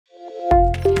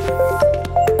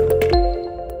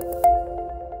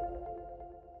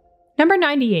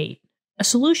98. A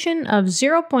solution of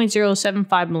 0.075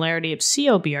 molarity of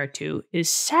CoBr2 is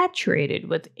saturated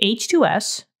with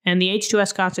H2S, and the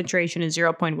H2S concentration is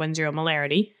 0.10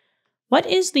 molarity. What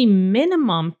is the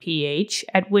minimum pH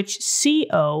at which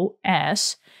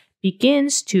CoS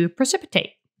begins to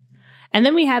precipitate? And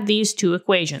then we have these two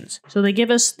equations. So they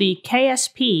give us the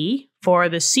KSP for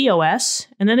the CoS,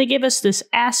 and then they give us this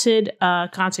acid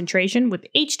concentration with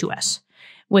H2S,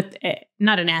 with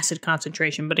not an acid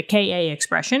concentration, but a Ka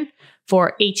expression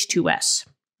for H2S.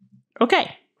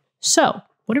 Okay, so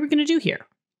what are we going to do here?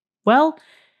 Well,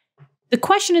 the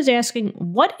question is asking,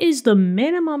 what is the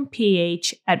minimum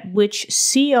pH at which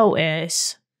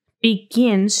CoS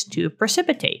begins to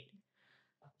precipitate?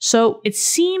 So it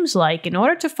seems like in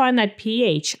order to find that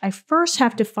pH, I first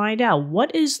have to find out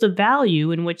what is the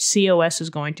value in which CoS is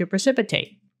going to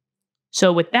precipitate.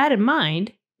 So with that in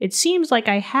mind, it seems like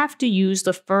I have to use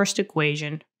the first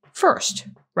equation first,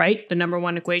 right? The number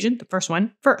one equation, the first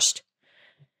one first.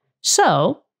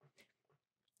 So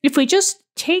if we just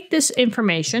take this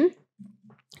information,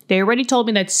 they already told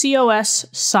me that CoS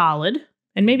solid,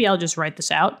 and maybe I'll just write this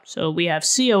out. So we have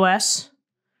CoS,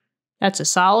 that's a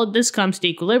solid. This comes to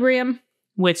equilibrium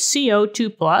with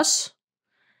CO2 plus,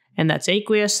 and that's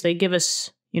aqueous. They give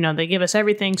us, they give us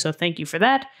everything, so thank you for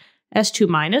that. S2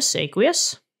 minus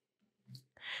aqueous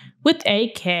with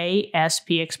a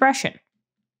KSP expression.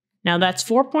 Now that's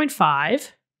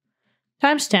 4.5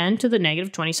 times 10 to the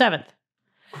negative 27th.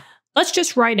 Let's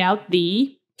just write out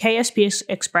the KSP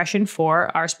expression for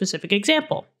our specific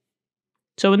example.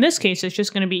 So in this case, it's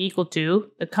just going to be equal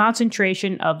to the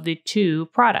concentration of the two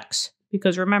products,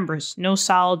 because remember, no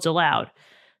solids allowed.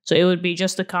 So it would be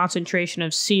just the concentration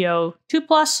of CO2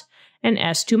 plus and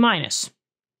S2 minus.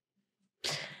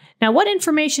 Now, what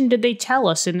information did they tell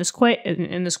us in this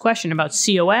question about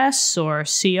CoS or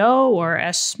CO or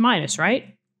S minus,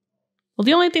 right? Well,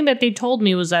 the only thing that they told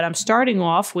me was that I'm starting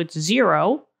off with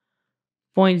 0.075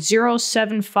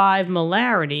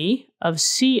 molarity of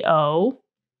CoBr2.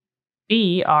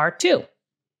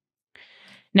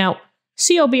 Now,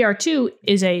 CoBr2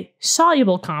 is a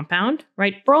soluble compound,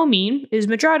 right? Bromine is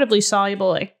majoritively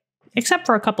soluble, except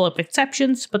for a couple of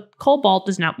exceptions, but cobalt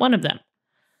is not one of them.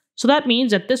 So that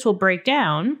means that this will break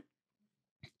down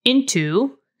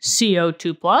into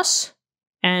CO2 plus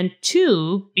and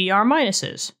 2 Br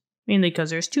minuses, mainly because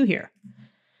there's 2 here.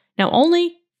 Now,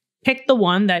 only pick the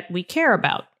one that we care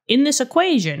about. In this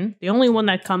equation, the only one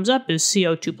that comes up is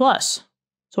CO2 plus.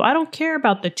 So I don't care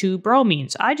about the 2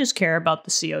 bromines. I just care about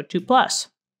the CO2 plus.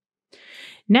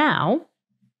 Now,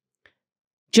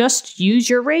 just use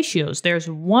your ratios. There's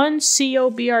 1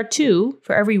 CoBr2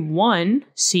 for every 1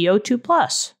 CO2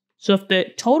 plus. So if the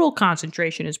total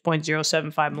concentration is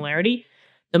 0.075 molarity,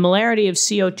 the molarity of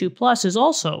CO2 plus is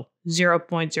also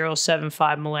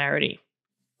 0.075 molarity.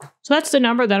 So that's the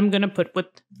number that I'm going to put with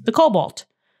the cobalt,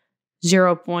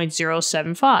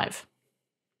 0.075.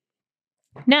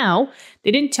 Now, they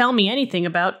didn't tell me anything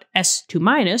about S2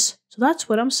 minus, so that's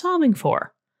what I'm solving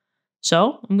for.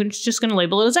 So I'm just going to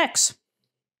label it as X.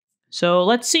 So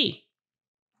let's see.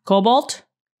 Cobalt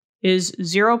is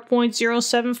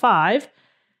 0.075,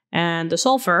 and the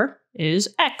sulfur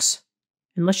is X.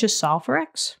 And let's just solve for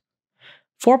X.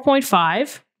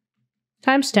 4.5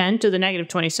 times 10 to the negative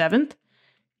 27th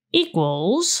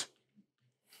equals,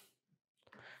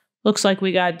 looks like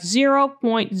we got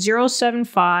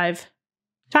 0.075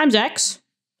 times X.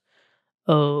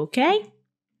 Okay.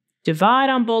 Divide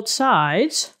on both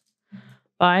sides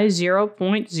by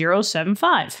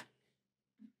 0.075.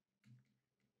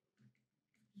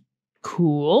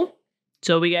 Cool.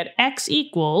 So we get X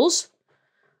equals,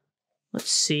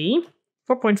 let's see,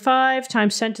 4.5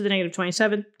 times 10 to the negative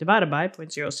 27 divided by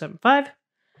 0.075.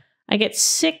 I get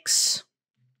 6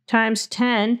 times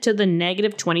 10 to the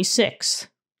negative 26.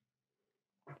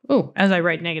 Oh, as I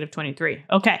write negative 23.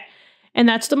 Okay. And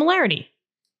that's the molarity.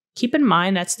 Keep in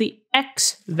mind that's the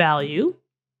X value,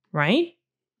 right?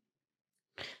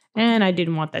 And I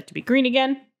didn't want that to be green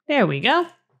again. There we go.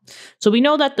 So we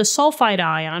know that the sulfide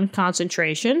ion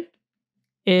concentration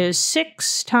is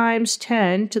 6 times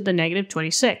 10 to the negative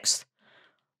 26th.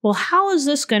 Well, how is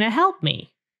this going to help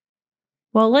me?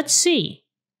 Well, let's see.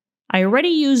 I already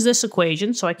used this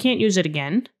equation, so I can't use it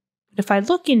again. But if I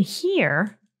look in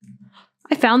here,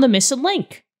 I found the missing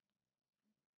link.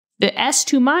 The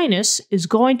S2 minus is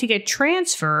going to get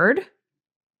transferred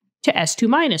to S2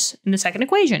 minus in the second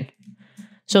equation.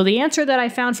 So the answer that I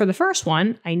found for the first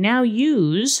one, I now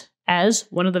use as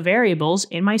one of the variables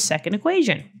in my second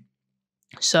equation.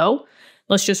 So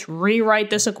let's just rewrite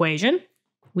this equation.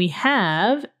 We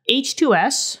have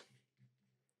H2S,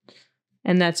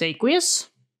 and that's aqueous,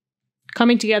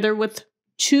 coming together with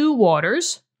 2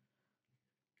 waters.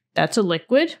 That's a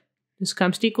liquid. This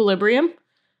comes to equilibrium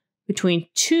between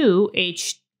 2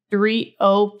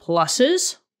 H3O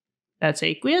pluses. That's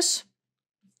aqueous.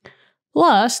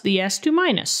 Plus the S2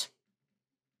 minus.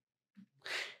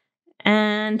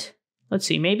 And let's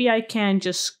see, maybe I can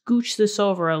just scooch this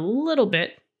over a little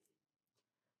bit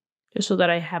just so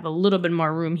that I have a little bit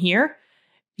more room here,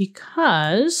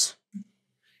 because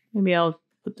maybe I'll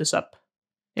put this up.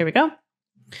 There we go.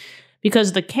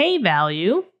 Because the K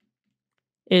value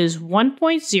is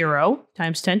 1.0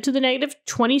 times 10 to the negative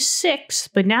 26,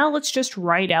 but now let's just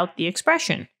write out the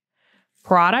expression.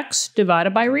 Products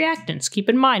divided by reactants. Keep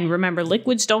in mind, remember,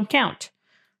 liquids don't count.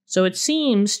 So it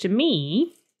seems to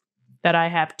me that I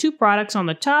have 2 products on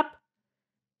the top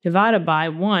divided by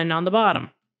 1 on the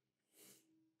bottom.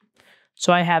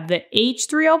 So I have the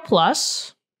H3O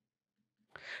plus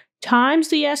times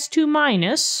the S2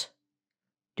 minus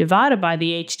divided by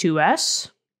the H2S.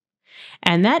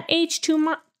 And that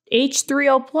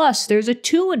H3O plus, there's a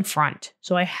 2 in front.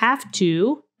 So I have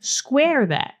to square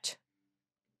that.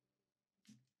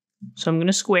 So I'm going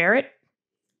to square it.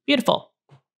 Beautiful.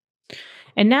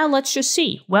 And now let's just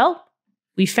see. Well,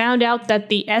 we found out that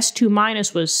the S2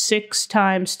 minus was 6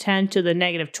 times 10 to the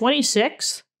negative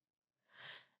 26.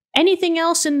 Anything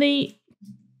else in the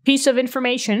piece of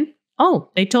information? Oh,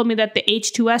 they told me that the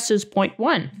H2S is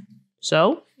 0.1.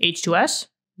 So H2S,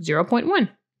 0.1.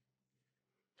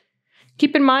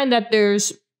 Keep in mind that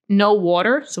there's no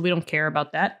water, so we don't care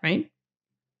about that, right?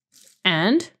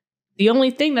 And the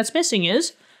only thing that's missing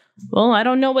is, well, I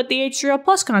don't know what the H3O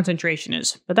plus concentration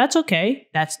is, but that's okay.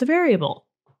 That's the variable.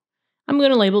 I'm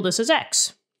going to label this as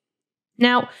X.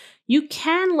 Now, you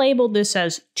can label this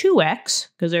as 2X,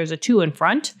 because there's a 2 in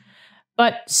front,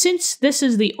 but since this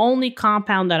is the only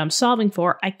compound that I'm solving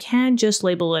for, I can just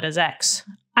label it as X.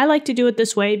 I like to do it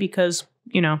this way because,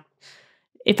 you know,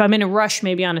 if I'm in a rush,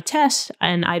 maybe on a test,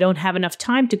 and I don't have enough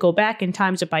time to go back and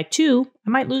times it by 2, I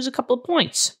might lose a couple of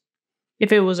points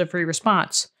if it was a free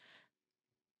response.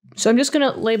 So I'm just going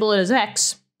to label it as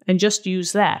X and just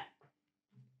use that.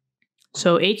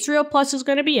 So H3O plus is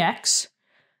going to be X.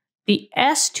 The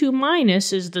S2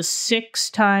 minus is the 6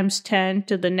 times 10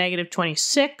 to the negative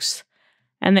 26.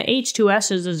 And the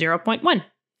H2S is the 0.1. I'm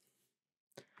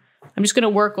just going to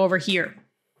work over here.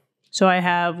 So I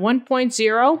have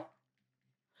 1.0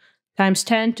 times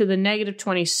 10 to the negative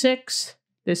 26.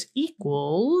 This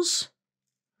equals,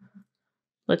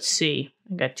 let's see,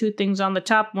 I got 2 things on the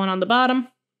top, 1 on the bottom.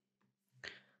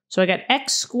 So I got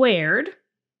X squared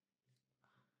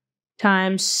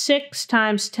times 6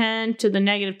 times 10 to the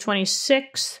negative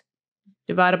 26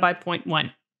 divided by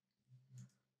 0.1.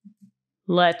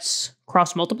 Let's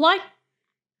cross multiply.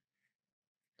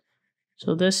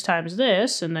 So this times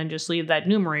this, and then just leave that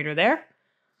numerator there.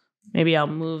 Maybe I'll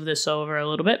move this over a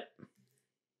little bit.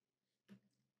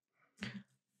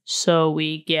 So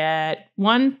we get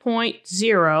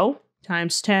 1.0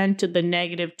 times 10 to the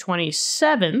negative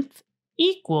 27th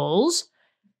equals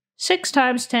 6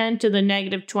 times 10 to the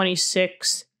negative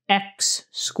 26 x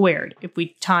squared, if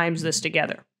we times this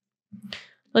together.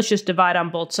 Let's just divide on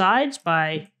both sides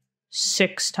by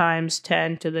 6 times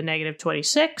 10 to the negative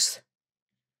 26.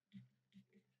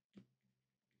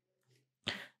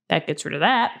 That gets rid of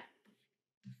that.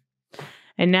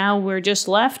 And now we're just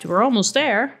left, we're almost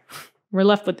there. We're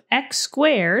left with x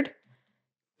squared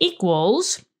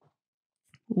equals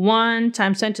 1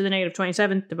 times 10 to the negative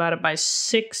 27th divided by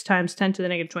 6 times 10 to the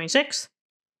negative 26.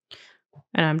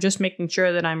 And I'm just making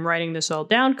sure that I'm writing this all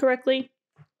down correctly.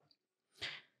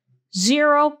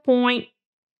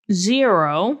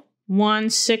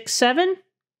 0.0167.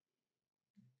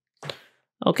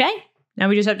 Okay, now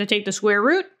we just have to take the square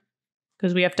root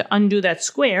because we have to undo that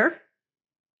square.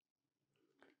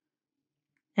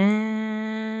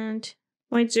 And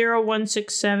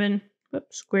 0.0167.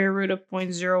 Oops, square root of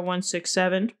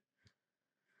 0.0167.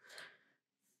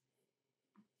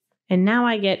 And now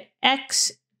I get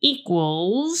x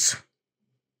equals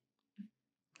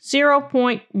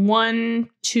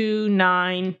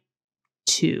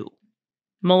 0.1292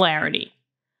 molarity.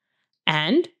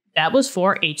 And that was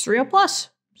for H3O plus.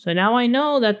 So now I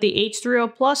know that the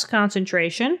H3O plus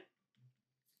concentration,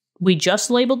 we just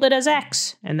labeled it as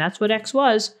X, and that's what X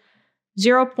was,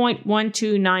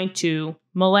 0.1292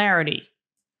 molarity.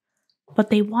 But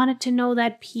they wanted to know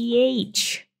that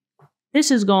pH.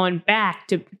 This is going back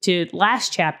to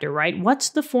last chapter, right? What's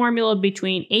the formula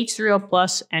between H3O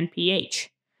plus and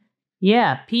pH?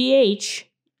 Yeah, pH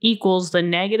equals the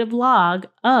negative log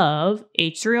of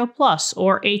H3O plus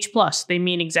or H plus. They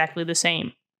mean exactly the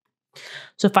same.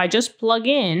 So if I just plug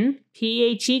in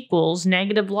pH equals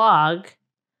negative log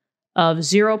of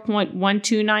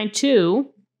 0.1292,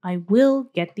 I will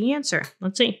get the answer.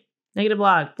 Let's see. Negative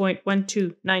log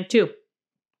 0.1292.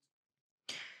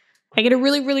 I get a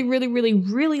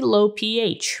really low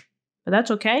pH, but that's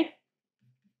okay.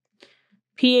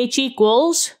 pH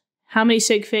equals how many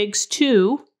sig figs?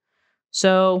 2.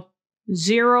 So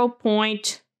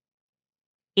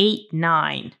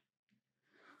 0.89.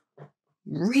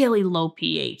 Really low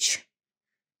pH.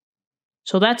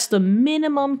 So that's the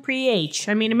minimum pH.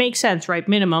 I mean, it makes sense, right?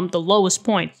 Minimum, the lowest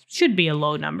point should be a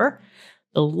low number.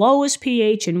 The lowest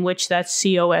pH in which that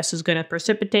COS is going to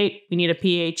precipitate, we need a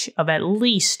pH of at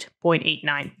least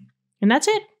 0.89. And that's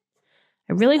it.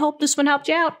 I really hope this one helped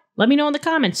you out. Let me know in the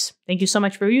comments. Thank you so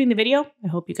much for viewing the video. I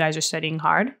hope you guys are studying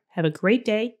hard. Have a great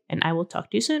day, and I will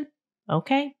talk to you soon.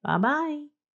 Okay, bye-bye.